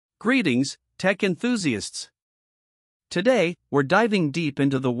Greetings, tech enthusiasts. Today, we're diving deep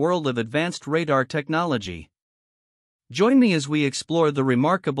into the world of advanced radar technology. Join me as we explore the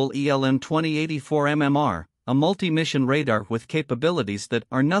remarkable ELM-2084 MMR, a multi-mission radar with capabilities that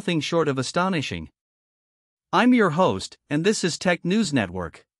are nothing short of astonishing. I'm your host, and this is Tech News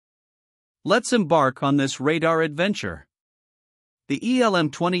Network. Let's embark on this radar adventure. The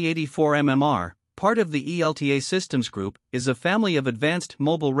ELM-2084 MMR, part of the ELTA Systems Group, is a family of advanced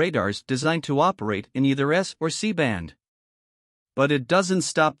mobile radars designed to operate in either S or C band. But it doesn't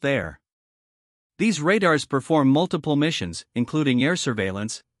stop there. These radars perform multiple missions, including air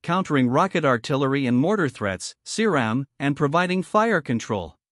surveillance, countering rocket artillery and mortar threats, CRAM, and providing fire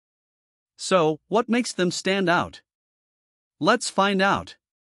control. So, what makes them stand out? Let's find out.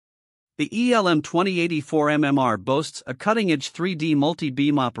 The ELM-2084 MMR boasts a cutting-edge 3D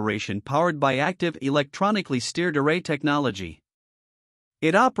multi-beam operation powered by active electronically steered array technology.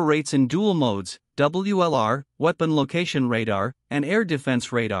 It operates in dual modes, WLR, weapon location radar, and air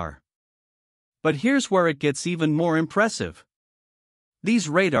defense radar. But here's where it gets even more impressive. These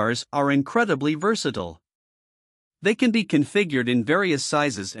radars are incredibly versatile. They can be configured in various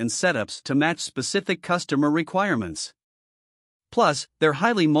sizes and setups to match specific customer requirements. Plus, they're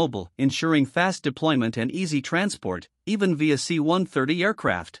highly mobile, ensuring fast deployment and easy transport, even via C-130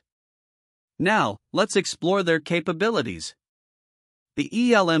 aircraft. Now, let's explore their capabilities. The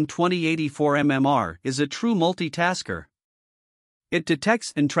ELM-2084 MMR is a true multitasker. It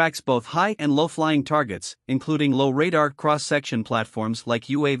detects and tracks both high and low-flying targets, including low radar cross-section platforms like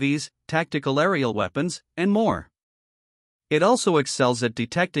UAVs, tactical aerial weapons, and more. It also excels at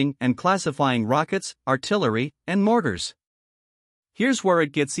detecting and classifying rockets, artillery, and mortars. Here's where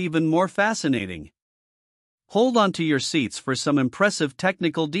it gets even more fascinating. Hold on to your seats for some impressive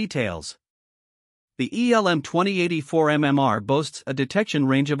technical details. The ELM-2084 MMR boasts a detection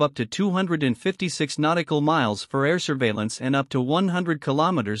range of up to 256 nautical miles for air surveillance and up to 100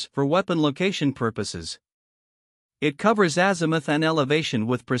 kilometers for weapon location purposes. It covers azimuth and elevation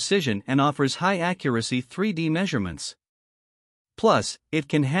with precision and offers high-accuracy 3D measurements. Plus, it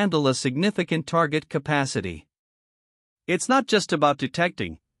can handle a significant target capacity. It's not just about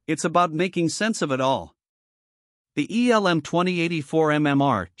detecting, it's about making sense of it all. The ELM-2084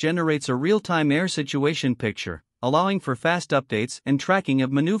 MMR generates a real-time air situation picture, allowing for fast updates and tracking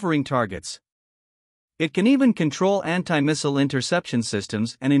of maneuvering targets. It can even control anti-missile interception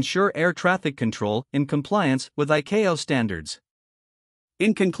systems and ensure air traffic control in compliance with ICAO standards.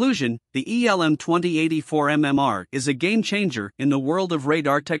 In conclusion, the ELM-2084 MMR is a game-changer in the world of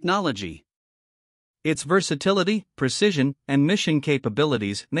radar technology. Its versatility, precision, and mission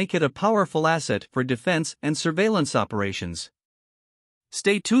capabilities make it a powerful asset for defense and surveillance operations.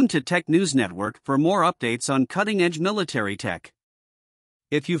 Stay tuned to Tech News Network for more updates on cutting-edge military tech.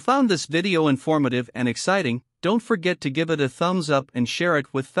 If you found this video informative and exciting, don't forget to give it a thumbs up and share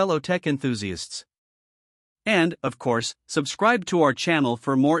it with fellow tech enthusiasts. And, of course, subscribe to our channel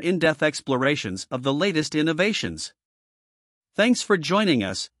for more in-depth explorations of the latest innovations. Thanks for joining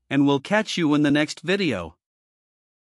us, and we'll catch you in the next video.